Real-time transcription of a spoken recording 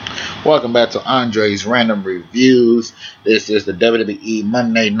Welcome back to Andre's Random Reviews. This is the WWE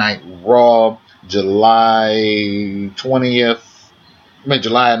Monday Night Raw, July 19th,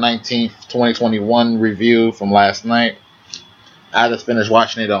 2021 review from last night. I just finished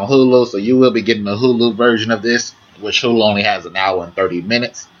watching it on Hulu, so you will be getting the Hulu version of this, which Hulu only has an hour and 30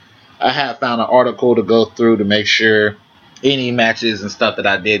 minutes. I have found an article to go through to make sure any matches and stuff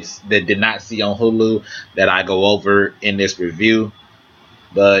that did not see on Hulu that I go over in this review.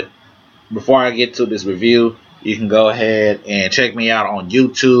 But before I get to this review, you can go ahead and check me out on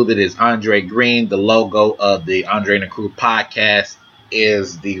YouTube. It is Andre Green. The logo of the Andre and the Crew podcast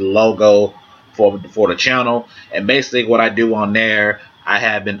is the logo for the channel. And basically what I do on there, I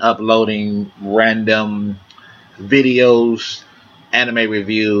have been uploading random videos, anime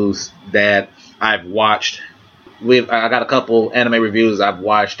reviews that I've watched. I got a couple anime reviews I've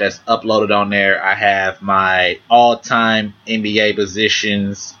watched that's uploaded on there. I have my all-time NBA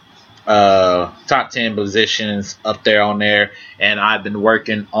positions, top 10 positions up there on there, and I've been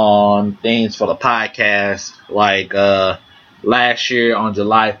working on things for the podcast, like last year on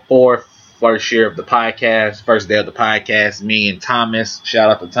July 4th, first day of the podcast, me and Thomas, shout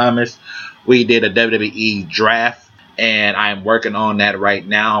out to Thomas, we did a WWE draft, and I'm working on that right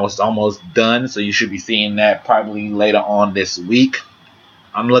now. It's almost done, so you should be seeing that probably later on this week.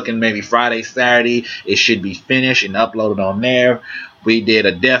 I'm looking maybe Friday, Saturday. It should be finished and uploaded on there. We did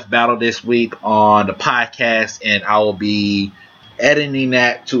a death battle this week on the podcast, and I will be editing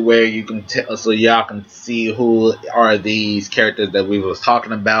that to where you can so y'all can see who are these characters that we was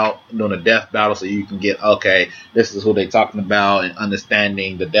talking about during the death battle, so you can get, okay, this is who they talking about, and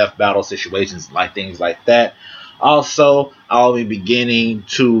understanding the death battle situations, like things like that. Also, I'll be beginning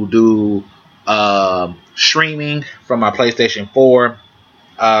to do streaming from my PlayStation 4.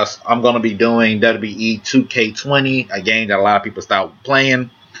 I'm going to be doing WWE 2K20, a game that a lot of people start playing.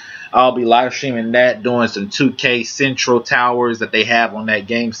 I'll be live streaming that, doing some 2K Central Towers that they have on that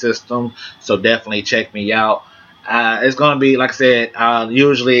game system. So definitely check me out. It's going to be, like I said,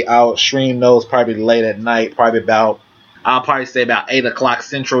 usually I'll stream those probably late at night, I'll probably say about 8 o'clock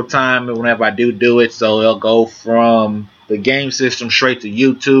Central Time whenever I do it. So it'll go from the game system straight to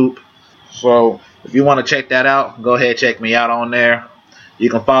YouTube. So if you want to check that out, go ahead, check me out on there.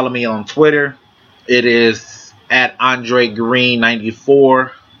 You can follow me on Twitter. It is at Andre Green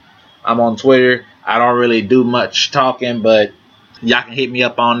 94. I'm on Twitter. I don't really do much talking, but y'all can hit me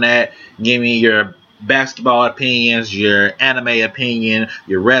up on that. Give me your basketball opinions, your anime opinion,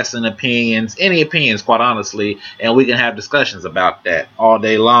 your wrestling opinions, any opinions, quite honestly, and we can have discussions about that all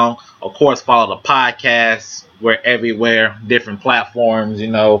day long. Of course, follow the podcast. We're everywhere, different platforms,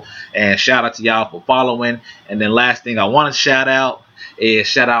 and shout out to y'all for following. And then last thing I want to shout out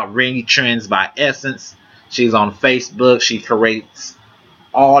Ring Trends by Essence. She's on Facebook. She creates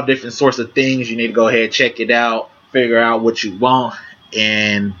all different sorts of things. You need to go ahead, check it out, figure out what you want,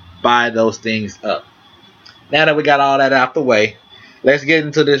 and buy those things up. Now that we got all that out the way, let's get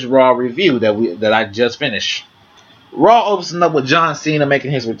into this Raw review that I just finished. Raw opens up with John Cena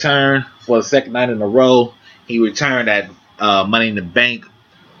making his return for the second night in a row. He returned at Money in the Bank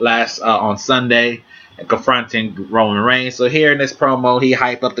on Sunday, and confronting Roman Reigns. So here in this promo, he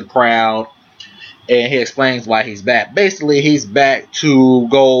hyped up the crowd, and he explains why he's back. Basically, he's back to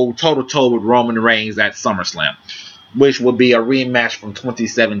go toe-to-toe with Roman Reigns at SummerSlam, which would be a rematch from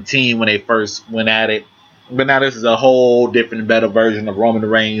 2017 when they first went at it. But now this is a whole different, better version of Roman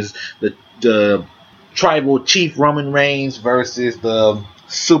Reigns. The tribal chief Roman Reigns versus the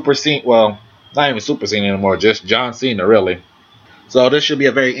Super Cena. Well, not even Super Cena anymore, just John Cena, really. So this should be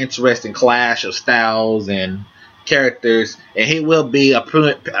a very interesting clash of styles and characters. And he will be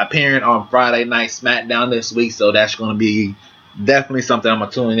appearing on Friday Night SmackDown this week. So that's going to be definitely something I'm going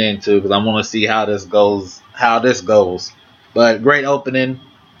to tune into, because I want to see how this goes. But great opening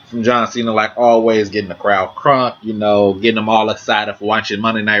from John Cena, like always, getting the crowd crunk, getting them all excited for watching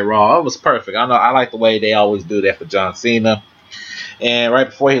Monday Night Raw. It was perfect. I like the way they always do that for John Cena. And right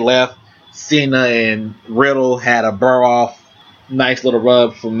before he left, Cena and Riddle had a burr off. Nice little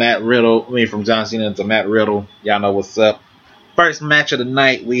rub from from John Cena to Matt Riddle. Y'all know what's up. First match of the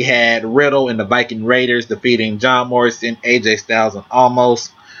night, we had Riddle and the Viking Raiders defeating John Morrison, AJ Styles, and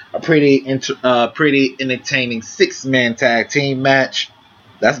Omos. A pretty entertaining 6-man tag team match.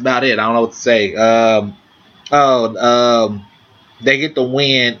 That's about it. I don't know what to say. They get the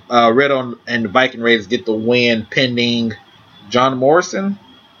win. Riddle and the Viking Raiders get the win, pending John Morrison.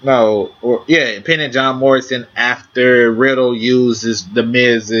 Pinning John Morrison after Riddle uses the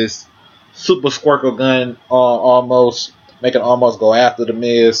Miz's Super Squircle gun, almost making Omos go after the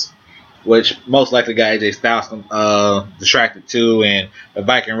Miz. which most likely got AJ Styles distracted too, and the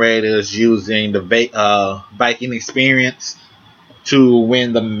Viking Raiders using the Viking experience to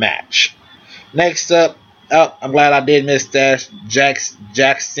win the match. Next up, I'm glad I did miss that.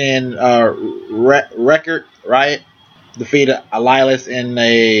 Jackson Record, right? Defeated Elias in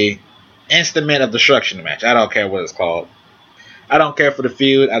a Instrument of Destruction match. I don't care what it's called. I don't care for the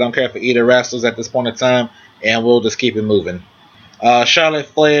feud. I don't care for either wrestlers at this point in time, and we'll just keep it moving. Charlotte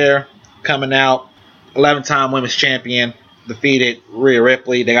Flair coming out, 11-time women's champion, defeated Rhea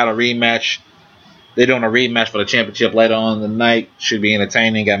Ripley. They got a rematch. They're doing a rematch for the championship later on in the night. Should be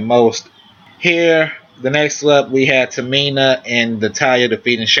entertaining at most. Here, the next up, we had Tamina and Natalya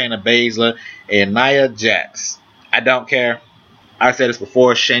defeating Shayna Baszler and Nia Jax. I don't care. I said this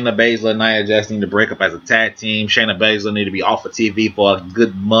before. Shayna Baszler and Nia Jax need to break up as a tag team. Shayna Baszler need to be off of TV for a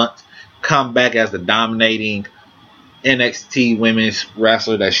good month. Come back as the dominating NXT women's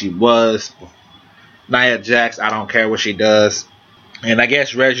wrestler that she was. Nia Jax, I don't care what she does. And I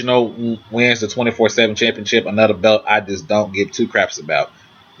guess Reginald wins the 24/7 championship, another belt I just don't give two craps about.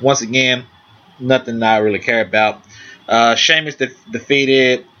 Once again, nothing I really care about. Sheamus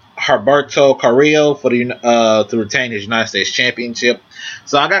defeated Humberto Carrillo for to retain his United States Championship.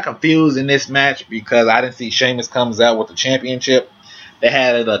 So I got confused in this match because I didn't see Sheamus comes out with the championship. They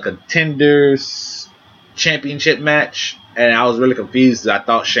had a Contenders Championship match, and I was really confused. I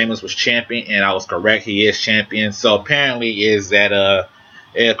thought Sheamus was champion, and I was correct. He is champion. So apparently is that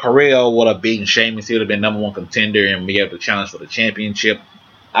if Carrillo would have beaten Sheamus, he would have been #1 contender and be able to challenge for the championship.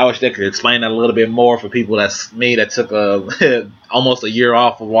 I wish they could explain that a little bit more for people that's me that took almost a year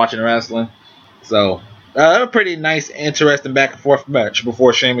off of watching wrestling. So a pretty nice, interesting back and forth match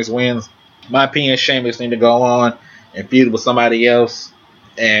before Sheamus wins. My opinion, Sheamus need to go on and feud with somebody else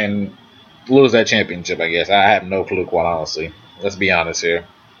and lose that championship, I guess. I have no clue, quite honestly. Let's be honest here.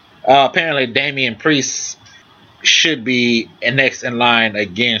 Apparently, Damian Priest should be next in line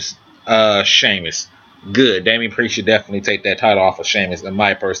against Sheamus. Good. Damian Priest should definitely take that title off of Sheamus, in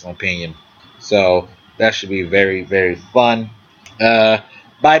my personal opinion. So that should be very, very fun.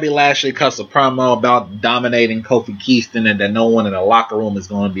 Bobby Lashley cuts a promo about dominating Kofi Kingston and that no one in the locker room is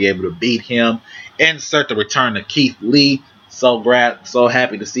going to be able to beat him. Insert the return of Keith Lee. So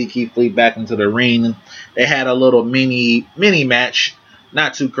happy to see Keith Lee back into the ring. They had a little mini match,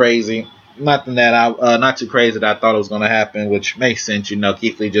 not too crazy. Nothing that not too crazy that I thought it was going to happen, which makes sense.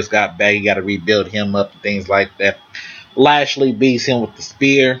 Keith Lee just got back. You got to rebuild him up and things like that. Lashley beats him with the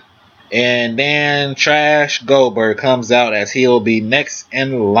spear. And then Trash Goldberg comes out as he'll be next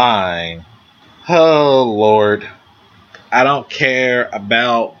in line. Oh, Lord. I don't care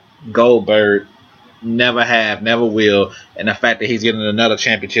about Goldberg. Never have, never will. And the fact that he's getting another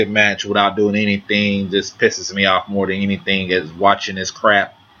championship match without doing anything just pisses me off more than anything is watching this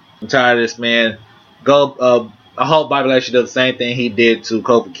crap. I'm tired of this, man. I hope Bobby Lashley does the same thing he did to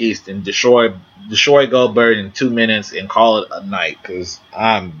Kofi Kingston. Destroy Goldberg in 2 minutes and call it a night. Because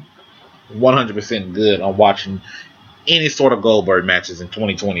I'm 100% good on watching any sort of Goldberg matches in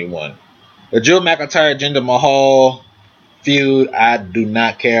 2021. The Drew McIntyre Jinder Mahal feud, I do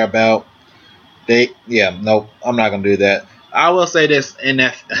not care about. Nope, I'm not gonna do that. I will say this in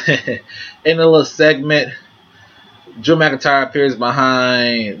that in a little segment. Drew McIntyre appears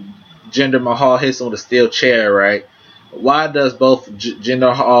behind Jinder Mahal, hits him with a steel chair, right? Why does both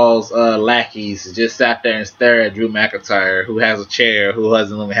Jinder Mahal's lackeys just sat there and stare at Drew McIntyre, who has a chair, who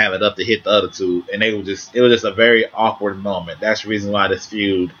doesn't even have it up to hit the other two? And it was just a very awkward moment. That's the reason why this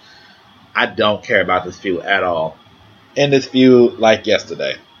feud, I don't care about this feud at all. In this feud, like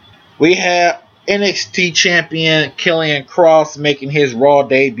yesterday, we have NXT champion Killian Cross making his Raw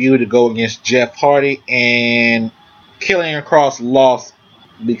debut to go against Jeff Hardy, and Killian Cross lost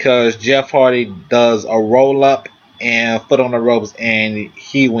because Jeff Hardy does a roll up and foot on the ropes and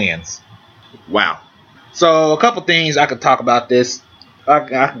he wins. Wow. So a couple things I could talk about this. I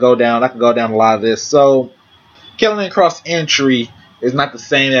can go down a lot of this. So Killian Cross entry is not the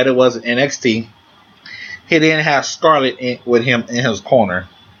same that it was in NXT. He didn't have Scarlett with him in his corner.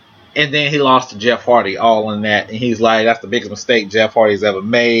 And then he lost to Jeff Hardy all in that. And he's like, that's the biggest mistake Jeff Hardy's ever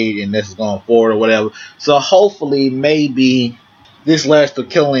made. And this is going forward or whatever. So hopefully, maybe this leads to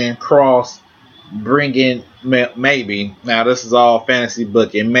Killian Cross bringing, maybe. Now, this is all fantasy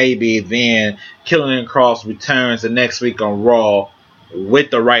booking. Maybe then Killian Cross returns the next week on Raw with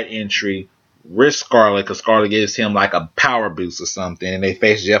the right entry. Risk Scarlett, because Scarlett gives him like a power boost or something, and they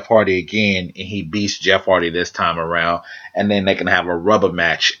face Jeff Hardy again, and he beats Jeff Hardy this time around, and then they can have a rubber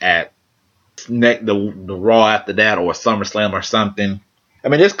match at the Raw after that, or SummerSlam or something. I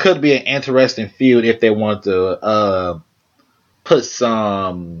mean, this could be an interesting feud if they want to put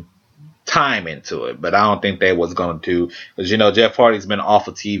some time into it, but I don't think they was going to, because Jeff Hardy's been off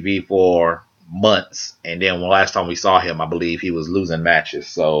of TV for months, and then when last time we saw him, I believe he was losing matches.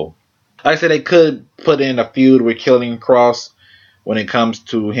 So, like I said, they could put in a feud with Killian Cross when it comes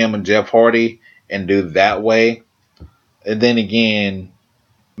to him and Jeff Hardy and do that way. And then again,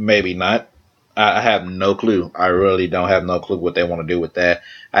 maybe not. I have no clue. I really don't have no clue what they want to do with that.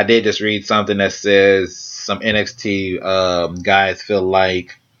 I did just read something that says some NXT guys feel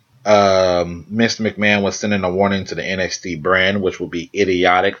like Mr. McMahon was sending a warning to the NXT brand, which would be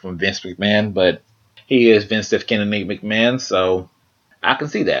idiotic from Vince McMahon, but he is Vince F. Kennedy McMahon, so I can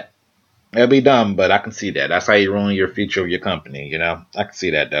see that. It'll be dumb, but I can see that. That's how you ruin your future of your company, I can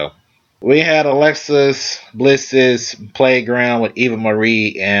see that, though. We had Alexa Bliss's playground with Eva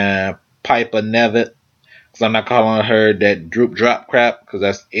Marie and Piper Nevitt, because I'm not calling her that droop drop crap, because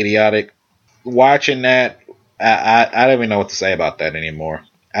that's idiotic. Watching that, I don't even know what to say about that anymore.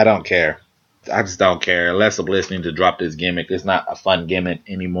 I don't care. I just don't care. Alexa Bliss needs to drop this gimmick. It's not a fun gimmick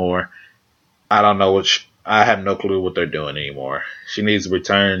anymore. I don't know I have no clue what they're doing anymore. She needs to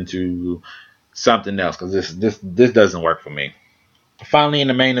return to something else, because this doesn't work for me. Finally, in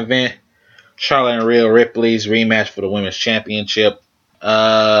the main event, Charlotte and Rhea Ripley's rematch for the Women's Championship.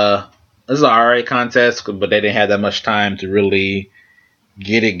 This is an alright contest, but they didn't have that much time to really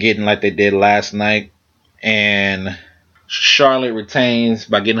getting like they did last night. And Charlotte retains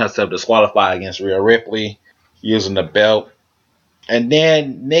by getting herself disqualified against Rhea Ripley using the belt. And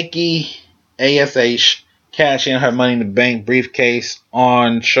then Nikki ASH cashed in her Money in the Bank briefcase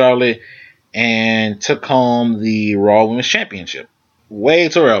on Charlotte and took home the Raw Women's Championship. Way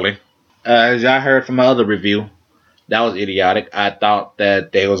too early. As y'all heard from my other review, that was idiotic. I thought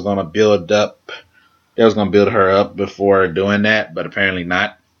that they was going to build her up before doing that, but apparently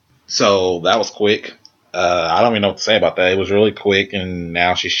not. So that was quick. I don't even know what to say about that. It was really quick, and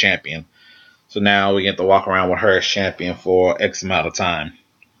now she's champion. So now we get to walk around with her as champion for X amount of time.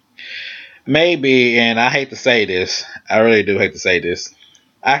 Maybe, and I hate to say this, I really do hate to say this,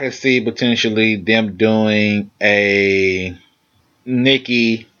 I could see potentially them doing a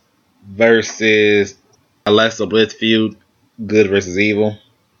Nikki versus Alexa Bliss feud, good versus evil.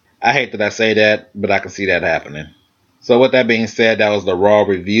 I hate that I say that, but I can see that happening. So with that being said, that was the Raw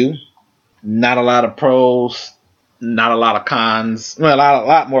review. Not a lot of pros, not a lot of cons. Well, a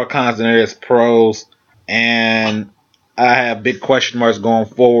lot more cons than there is pros. And I have big question marks going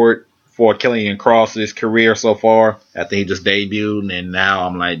forward for Killian Cross's career so far after he just debuted. And now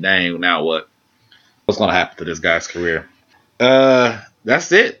I'm like, dang, now what? What's going to happen to this guy's career?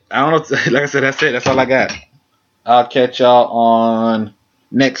 That's it. I don't know. Like I said, that's it. That's all I got. I'll catch y'all on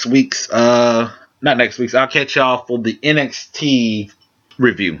next week's, not next week's. I'll catch y'all for the NXT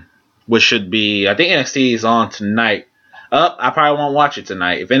review, which should be, I think NXT is on tonight. I probably won't watch it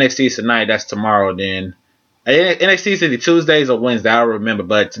tonight. If NXT is tonight, that's tomorrow then. NXT is either Tuesdays or Wednesday, I don't remember.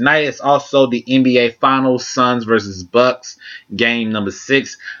 But tonight is also the NBA Finals, Suns versus Bucks, game number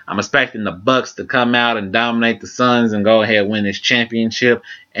 6. I'm expecting the Bucks to come out and dominate the Suns and go ahead and win this championship.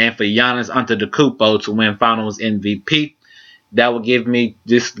 And for Giannis Antetokounmpo to win Finals MVP. That will gives me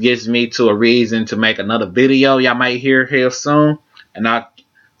to a reason to make another video. Y'all might hear here soon.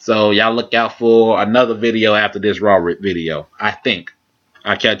 So y'all look out for another video after this Raw video, I think.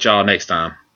 I'll catch y'all next time.